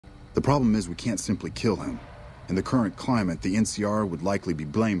The problem is we can't simply kill him. In the current climate, the NCR would likely be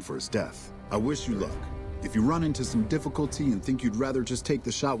blamed for his death. I wish you luck. If you run into some difficulty and think you'd rather just take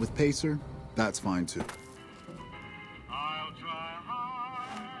the shot with Pacer, that's fine too. I'll try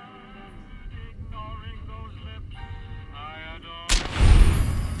hard, ignoring those lips I adore.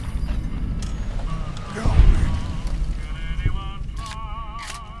 Go. Can anyone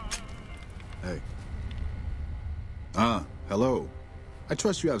try? Hey. Hello. I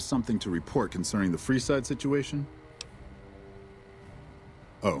trust you have something to report concerning the Freeside situation?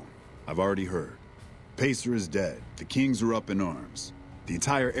 Oh, I've already heard. Pacer is dead. The Kings are up in arms. The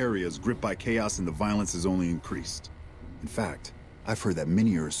entire area is gripped by chaos and the violence has only increased. In fact, I've heard that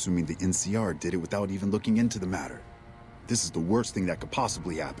many are assuming the NCR did it without even looking into the matter. This is the worst thing that could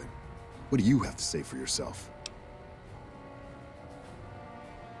possibly happen. What do you have to say for yourself?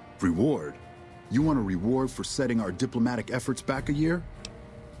 Reward? You want a reward for setting our diplomatic efforts back a year?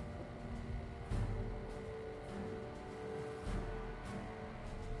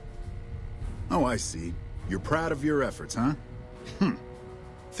 Oh, I see. You're proud of your efforts, huh?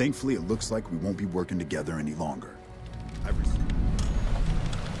 Thankfully, it looks like we won't be working together any longer.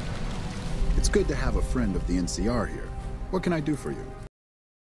 It's good to have a friend of the NCR here. What can I do for you?